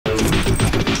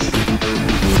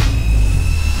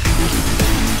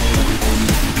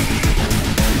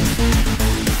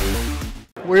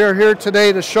We are here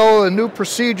today to show a new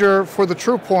procedure for the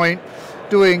Tru-Point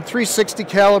doing 360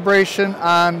 calibration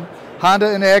on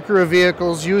Honda and Acura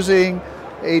vehicles using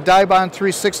a Dibond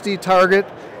 360 target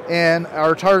and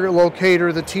our target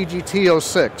locator, the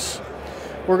TGT06.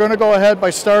 We're going to go ahead by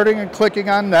starting and clicking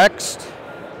on Next.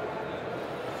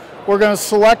 We're going to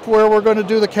select where we're going to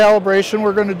do the calibration.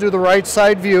 We're going to do the right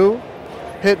side view,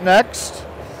 hit Next,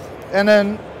 and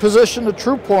then position the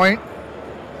Tru-Point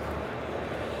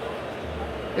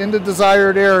in the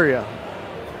desired area.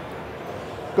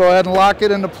 Go ahead and lock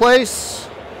it into place.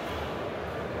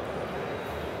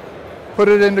 Put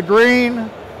it into green,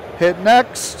 hit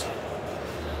Next.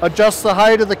 Adjust the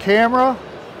height of the camera.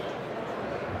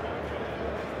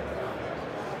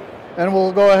 And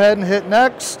we'll go ahead and hit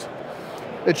Next.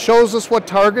 It shows us what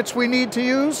targets we need to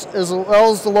use as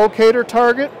well as the locator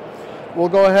target. We'll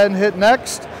go ahead and hit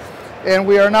Next. And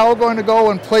we are now going to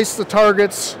go and place the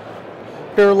targets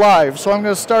here live. So I'm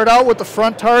going to start out with the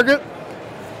front target.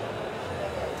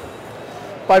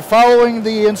 By following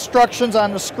the instructions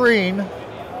on the screen,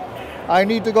 I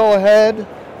need to go ahead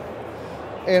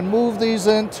and move these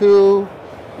into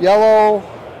yellow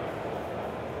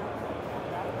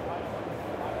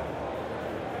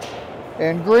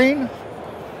and green.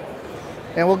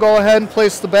 And we'll go ahead and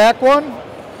place the back one.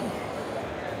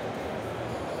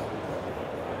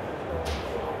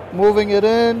 Moving it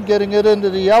in, getting it into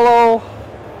the yellow.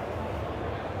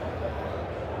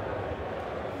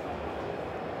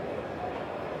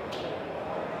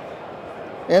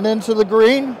 And into the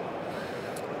green.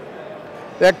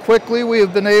 That quickly we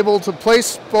have been able to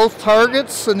place both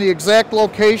targets in the exact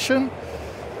location.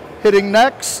 Hitting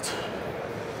Next.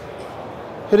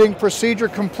 Hitting Procedure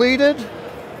Completed.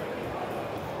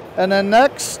 And then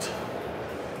Next.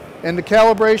 And the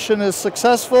calibration is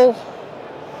successful.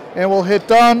 And we'll hit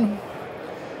Done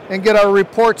and get our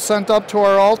reports sent up to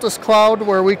our Altus cloud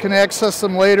where we can access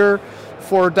them later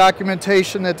for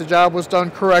documentation that the job was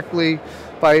done correctly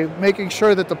by making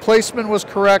sure that the placement was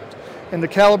correct and the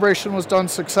calibration was done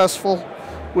successful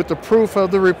with the proof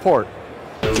of the report.